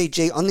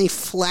MCG on the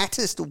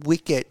flattest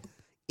wicket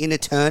in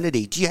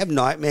eternity. Do you have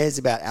nightmares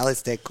about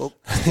Alistair Cook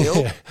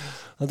still? Yeah.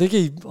 I think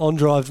he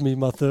on-drived me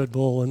my third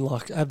ball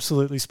and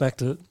absolutely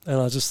smacked it.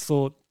 And I just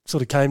thought,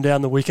 sort of came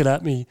down the wicket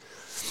at me,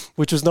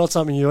 which was not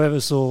something you ever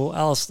saw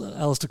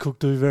Alistair Cook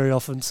do very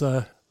often.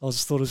 So I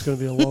just thought it was going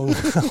to be a long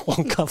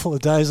couple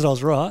of days, and I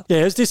was right. Yeah,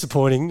 it was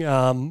disappointing.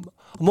 I'm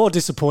more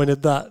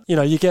disappointed that,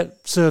 you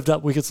get served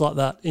up wickets like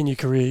that in your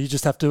career. You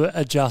just have to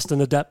adjust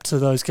and adapt to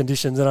those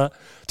conditions. And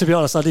to be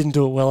honest, I didn't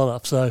do it well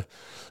enough. So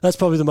that's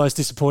probably the most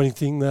disappointing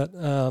thing, that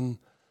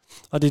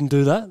I didn't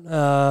do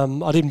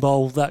that. I didn't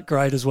bowl that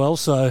great as well.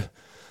 So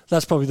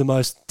that's probably the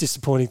most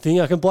disappointing thing.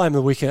 I can blame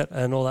the wicket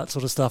and all that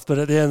sort of stuff. But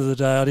at the end of the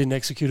day, I didn't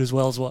execute as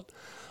well as what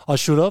I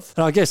should have.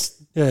 And I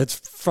guess, it's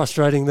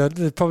frustrating that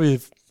there's probably a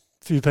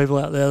few people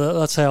out there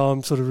that's how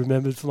I'm sort of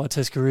remembered for my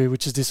test career,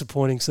 which is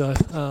disappointing. So,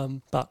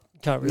 but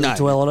can't really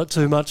dwell on it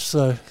too much.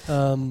 So,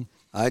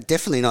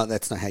 definitely not.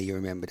 That's not how you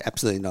remembered.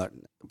 Absolutely not.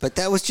 But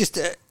that was just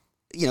a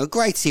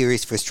great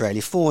series for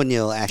Australia.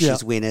 4-0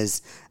 Ashes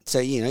winners. So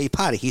you're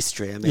part of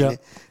history. I mean,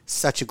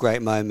 such a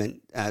great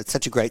moment,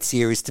 such a great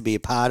series to be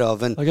a part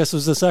of. And I guess it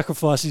was the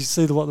sacrifice. You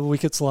see what the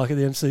wicket's like at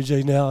the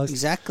MCG now.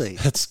 Exactly.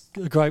 It's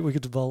a great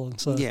wicket to bowl on.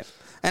 So yeah,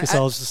 I guess I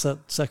was just that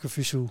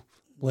sacrificial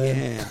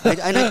lamb. Yeah,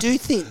 and I do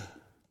think.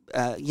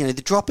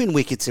 The drop-in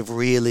wickets have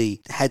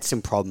really had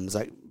some problems.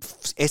 Like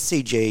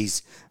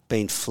SCG's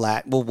been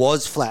flat,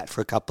 was flat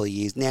for a couple of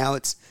years. Now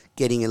it's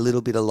getting a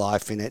little bit of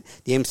life in it.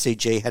 The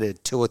MCG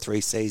had 2 or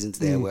 3 seasons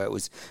there where it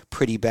was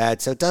pretty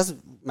bad. So it does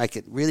make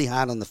it really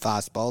hard on the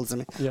fast bowlers. I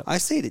mean, I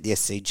see it at the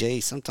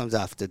SCG sometimes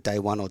after day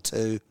 1 or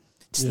 2.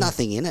 Just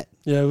nothing in it.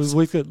 Yeah, it was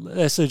weak.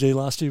 SCG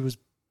last year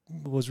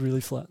was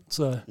really flat.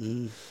 So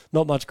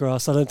not much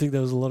grass. I don't think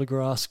there was a lot of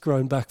grass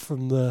grown back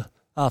from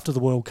after the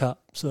World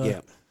Cup.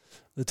 So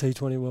the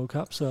T20 World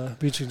Cup. So it'll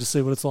be interesting to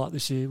see what it's like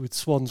this year, with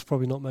Swans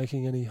probably not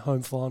making any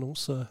home finals.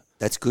 So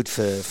that's good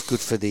for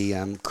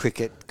the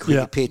cricket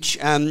pitch.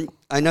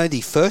 I know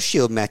the first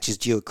Shield match is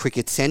due at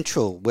Cricket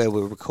Central, where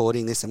we're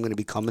recording this. I'm going to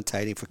be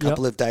commentating for a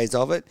couple of days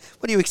of it.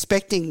 What are you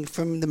expecting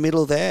from the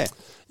middle there?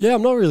 Yeah,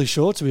 I'm not really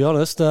sure, to be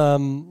honest.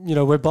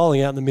 We're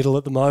bowling out in the middle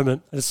at the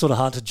moment, and it's sort of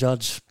hard to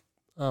judge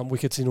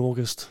wickets in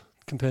August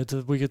compared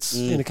to wickets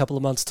in a couple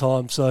of months'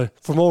 time. So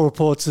from all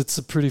reports, it's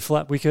a pretty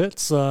flat wicket.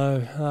 So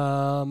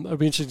it'll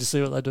be interesting to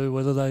see what they do,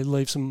 whether they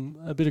leave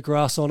a bit of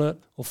grass on it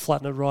or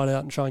flatten it right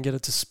out and try and get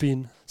it to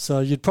spin. So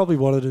you'd probably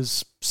want it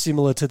as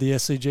similar to the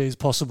SCG as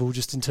possible,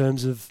 just in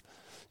terms of,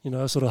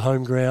 sort of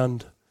home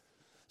ground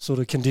sort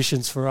of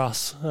conditions for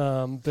us,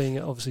 being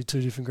obviously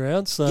 2 different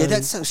grounds. So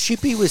that's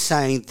Shippy was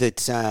saying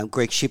that,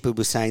 Greg Shippard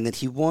was saying that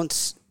he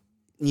wants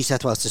New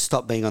South Wales to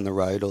stop being on the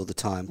road all the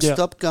time. Yep.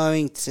 Stop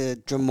going to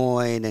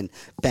Drummoyne and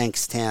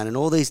Bankstown and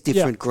all these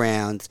different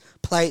grounds.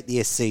 Play at the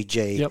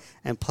SCG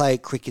and play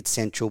at Cricket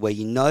Central, where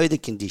you know the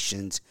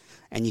conditions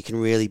and you can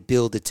really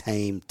build a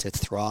team to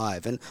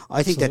thrive. And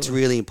I think that's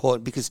really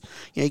important, because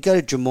you go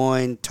to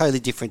Drummoyne, totally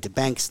different to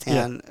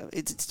Bankstown. Yeah.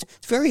 It's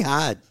very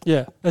hard.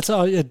 Yeah,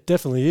 it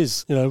definitely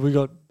is. We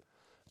got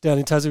down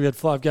in Tassie, we had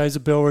 5 games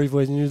at Bell Reeve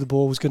where you knew the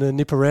ball was going to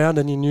nip around,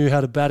 and you knew how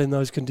to bat in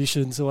those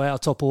conditions. So our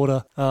top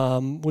order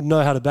would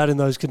know how to bat in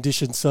those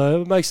conditions.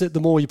 So it makes it,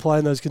 the more you play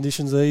in those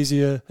conditions, the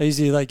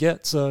easier they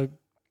get. So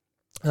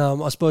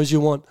I suppose you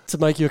want to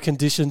make your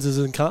conditions as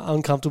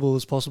uncomfortable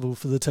as possible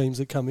for the teams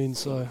that come in.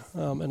 So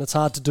and it's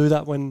hard to do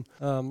that when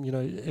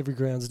every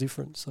ground's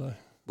different. So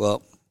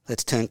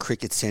let's turn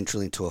Cricket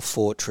Central into a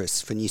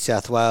fortress for New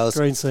South Wales.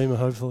 Green seamer,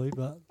 hopefully,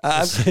 but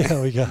we'll see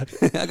how we go.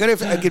 I've got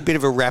a good bit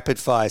of a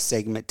rapid-fire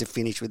segment to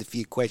finish with a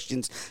few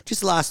questions.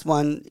 Just last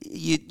one.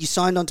 You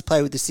signed on to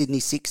play with the Sydney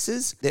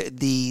Sixers.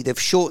 They've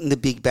shortened the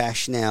Big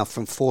Bash now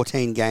from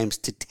 14 games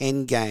to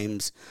 10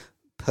 games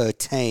per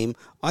team.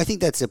 I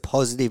think that's a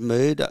positive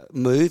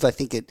move. I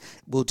think it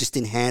will just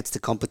enhance the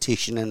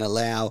competition and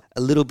allow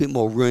a little bit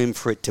more room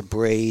for it to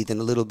breathe and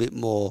a little bit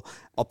more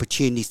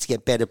opportunities to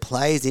get better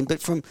players in.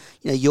 But from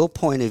your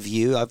point of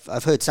view,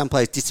 I've heard some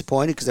players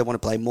disappointed because they want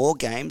to play more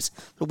games.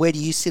 But where do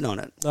you sit on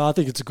it? I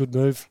think it's a good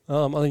move.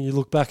 I think you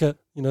look back at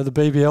the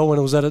BBL when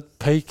it was at its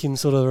peak in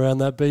sort of around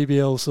that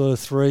BBL sort of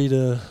 3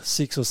 to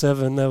 6 or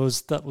 7. That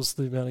was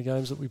the amount of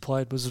games that we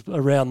played was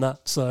around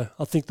that. So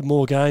I think the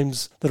more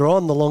games that are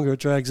on, the longer it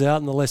drags out,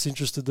 and the less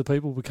interested the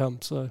people become.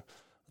 So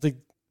I think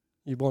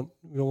you want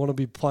to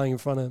be playing in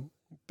front of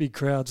big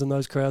crowds, and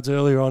those crowds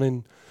earlier on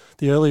in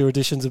the earlier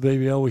editions of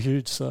BBL were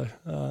huge. So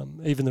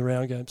even the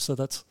round games. So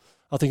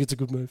I think it's a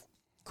good move.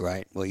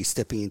 Great. Well, you're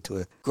stepping into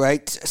a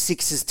great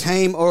Sixers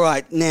team. All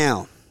right,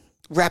 now.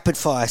 Rapid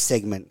fire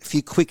segment. A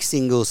few quick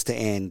singles to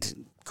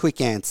end. Quick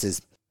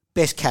answers.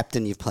 Best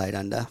captain you've played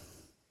under?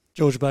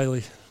 George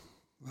Bailey.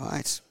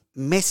 Right.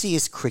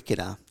 Messiest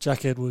cricketer?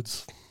 Jack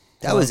Edwards.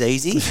 That was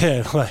easy.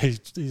 Yeah, well, he's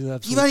absolutely.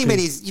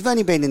 You've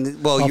only been in the.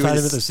 Well, I've you're had in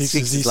him at the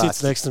Sixers. He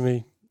sits next to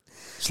me.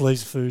 Just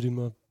leaves food in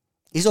my.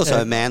 He's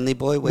also a manly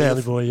boy.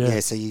 Manly boy, yeah. Yeah,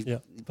 so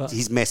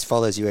his mess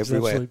follows you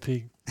everywhere. Absolute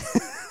pig.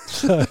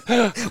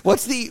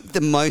 What's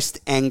the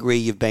most angry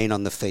you've been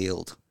on the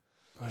field?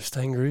 Most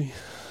angry.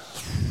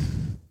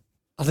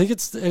 I think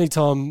it's any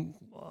time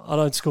I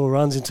don't score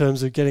runs in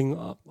terms of getting.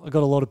 I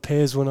got a lot of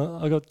pairs when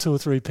I got 2 or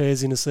 3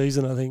 pairs in a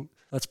season. I think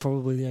that's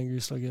probably the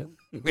angriest I get.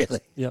 Really?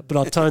 Yeah, but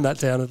I've toned that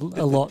down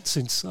a lot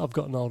since I've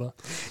gotten older.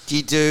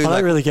 I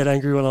don't really get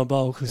angry when I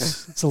bowl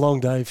because it's a long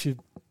day if you're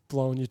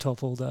blowing your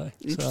top all day.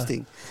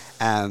 Interesting.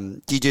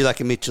 So. Do you do like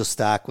a Mitchell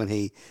Starc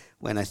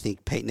when I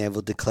think Pete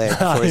Neville declared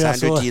before his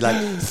 100? Do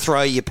you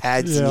throw your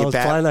pads in your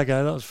bat? I was playing that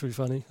game. That was pretty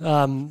funny.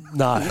 No,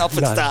 not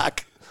for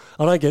Starc.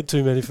 I don't get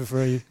too many for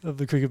free of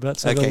the cricket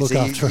bats. So I look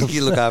after them.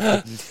 You look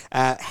after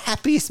them.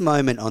 Happiest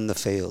moment on the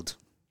field?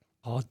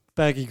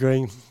 Baggy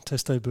Green,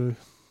 test debut,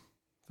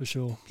 for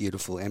sure.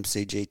 Beautiful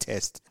MCG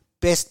test.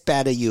 Best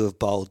batter you have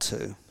bowled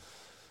to?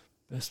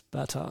 Best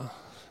batter?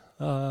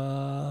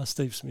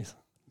 Steve Smith.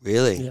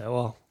 Really? Yeah,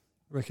 well,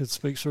 record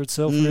speaks for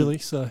itself, really.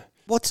 So,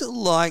 what's it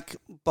like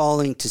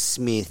bowling to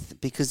Smith?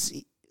 Because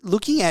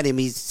looking at him,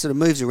 he sort of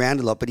moves around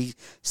a lot, but he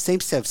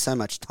seems to have so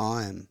much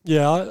time.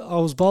 Yeah, I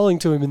was bowling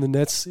to him in the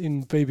nets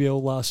in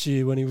BBL last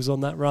year when he was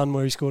on that run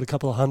where he scored a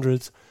couple of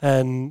hundreds,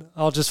 and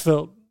I just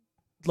felt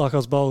like I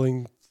was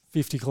bowling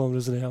 50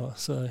 kilometres an hour.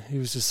 So he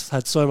was just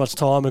had so much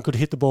time and could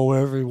hit the ball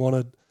wherever he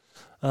wanted,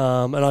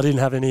 and I didn't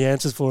have any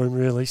answers for him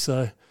really.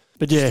 So,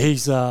 but yeah,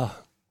 he's a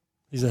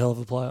hell of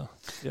a player.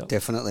 Yep.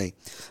 Definitely.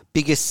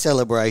 Biggest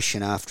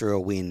celebration after a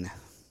win?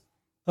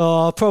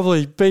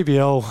 Probably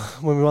BBL,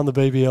 when we won the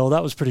BBL.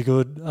 That was pretty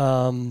good.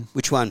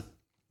 Which one?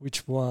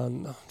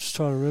 I'm just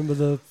trying to remember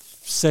the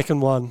second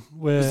one.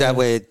 Was that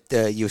where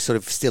you were sort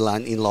of still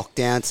in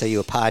lockdown, so you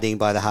were partying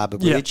by the Harbour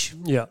Bridge?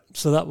 Yeah.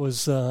 So that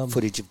was...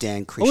 footage of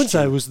Dan Christian. I wouldn't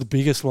say it was the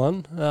biggest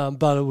one,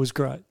 but it was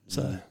great.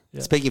 So,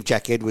 yeah. Speaking of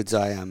Jack Edwards,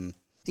 I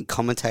think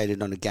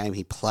commentated on a game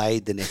he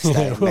played the next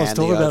day. I was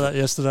talking about that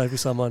yesterday with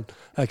someone,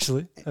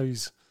 actually.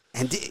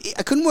 And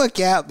I couldn't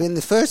work out, but in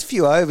the first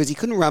few overs, he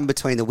couldn't run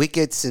between the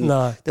wickets, and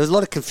there was a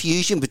lot of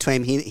confusion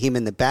between him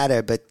and the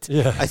batter. But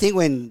I think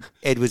when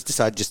Edwards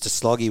decided just to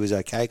slog, he was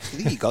okay. I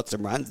think he got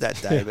some runs that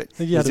day. But I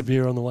think he had a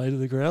beer on the way to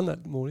the ground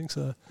that morning,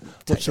 so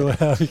not sure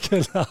how he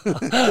can.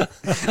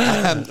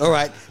 All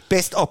right,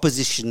 best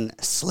opposition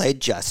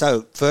sledger.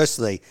 So,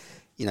 firstly,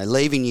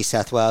 leaving New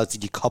South Wales,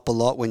 did you cop a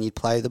lot when you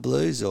play the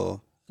Blues, or?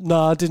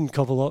 No, I didn't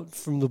cop a lot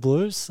from the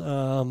Blues.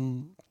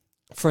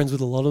 Friends with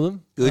a lot of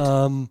them.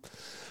 Good.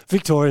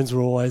 Victorians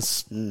were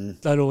always,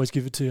 they'd always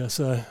give it to you.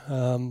 So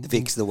the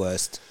Vic's the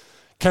worst.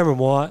 Cameron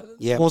White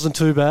wasn't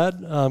too bad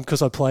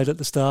because I played at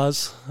the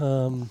Stars.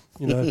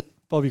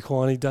 Bobby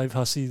Quiney, Dave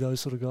Hussey,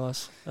 those sort of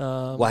guys.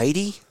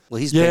 Wadey?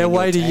 Well, he's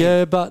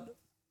Wadey, but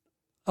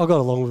I got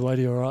along with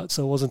Wadey all right,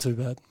 so it wasn't too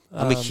bad.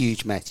 I'm a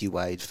huge Matthew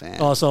Wade fan.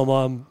 Oh, so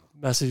I'm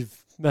a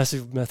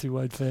massive Matthew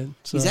Wade fan.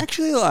 So. He's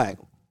actually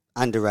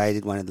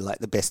underrated, one of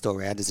the best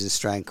all-rounders in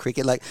Australian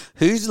cricket.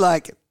 Who's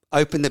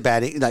opened the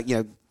batting,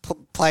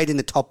 played in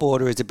the top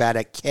order as a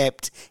batter,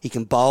 kept. He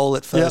can bowl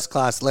at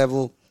first-class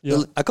level.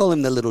 Yep. I call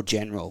him the little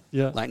general,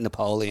 like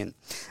Napoleon.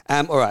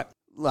 All right,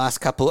 last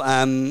couple.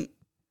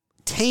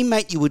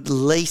 Teammate you would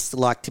least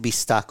like to be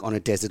stuck on a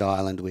desert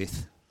island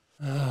with?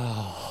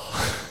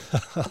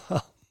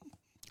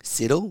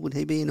 Siddle, would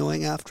he be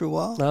annoying after a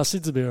while? No,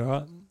 Sid's would be all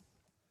right.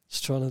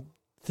 Just trying to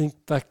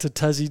think back to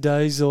Tassie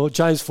days, or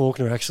James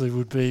Faulkner actually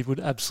would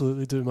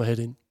absolutely do my head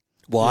in.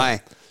 Why? Yeah.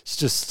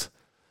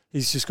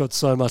 He's just got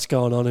so much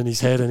going on in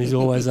his head, and he's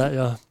always at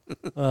you.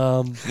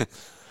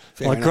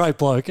 Great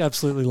bloke,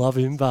 absolutely love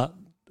him, but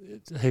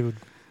he would,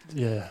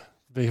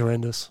 be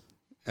horrendous.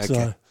 Okay.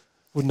 So,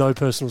 with no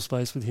personal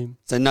space with him.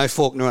 So no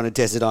Faulkner on a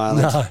desert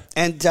island. No.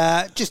 And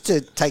just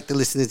to take the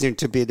listeners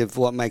into a bit of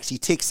what makes you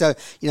tick. So,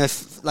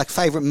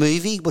 favourite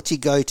movie? What's your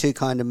go-to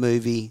kind of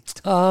movie?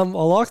 I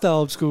like the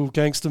old school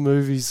gangster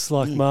movies,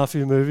 like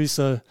mafia movies.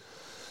 So,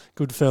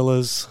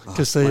 Goodfellas,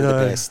 Casino, one of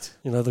the best.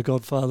 The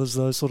Godfathers,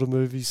 those sort of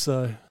movies.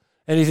 So,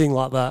 anything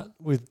like that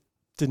with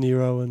De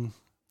Niro and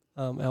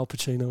Al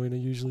Pacino in are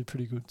usually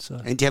pretty good. So.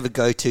 And do you have a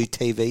go-to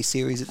TV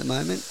series at the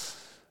moment?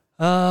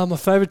 My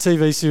favourite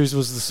TV series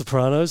was The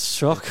Sopranos.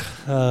 Shock.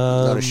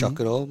 Not a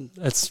shock at all.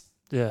 It's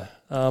yeah.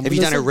 Have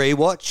you done a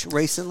rewatch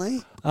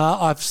recently?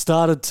 I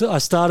started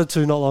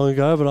to not long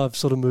ago, but I've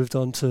sort of moved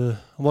on to.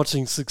 I'm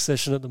watching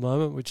Succession at the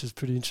moment, which is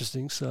pretty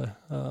interesting. So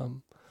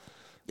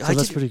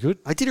that's pretty good.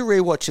 I did a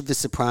rewatch of The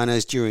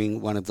Sopranos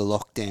during one of the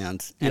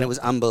lockdowns, and it was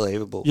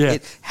unbelievable. Yeah.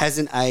 It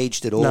hasn't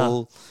aged at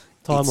all.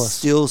 Timeless. It's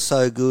still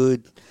so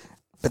good.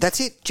 But that's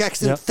it,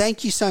 Jackson.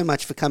 Thank you so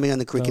much for coming on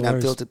the Cricket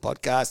Unfiltered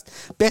podcast.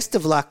 Best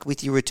of luck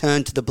with your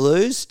return to the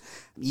Blues.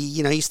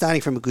 You know, you're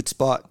starting from a good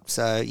spot,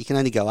 so you can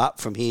only go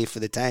up from here for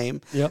the team.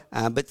 Yep.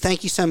 But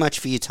thank you so much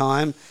for your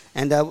time,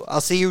 and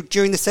I'll see you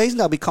during the season.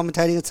 I'll be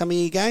commentating on some of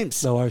your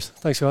games. No worries.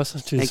 Thanks, guys.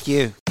 Cheers. Thank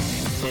you.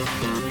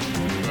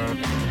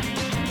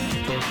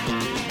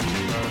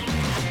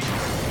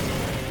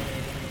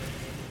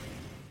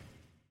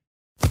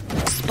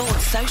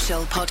 Sports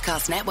Social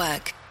Podcast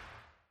Network.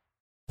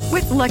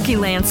 With Lucky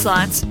Land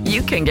Slots,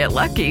 you can get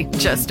lucky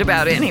just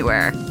about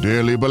anywhere.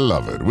 Dearly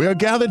beloved, we are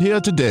gathered here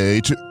today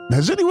to...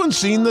 Has anyone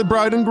seen the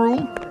bride and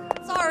groom?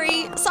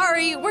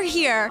 Sorry, we're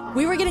here.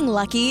 We were getting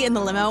lucky in the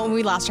limo and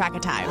we lost track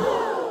of time.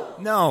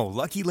 No,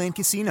 Lucky Land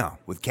Casino,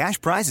 with cash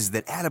prizes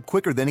that add up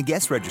quicker than a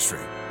guest registry.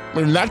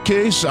 In that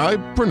case, I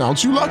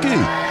pronounce you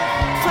lucky.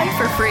 Play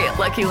for free at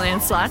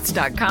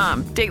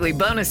LuckyLandSlots.com. Daily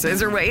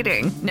bonuses are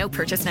waiting. No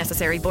purchase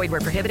necessary. Void where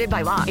prohibited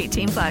by law.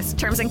 18+.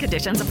 Terms and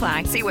conditions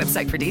apply. See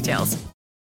website for details.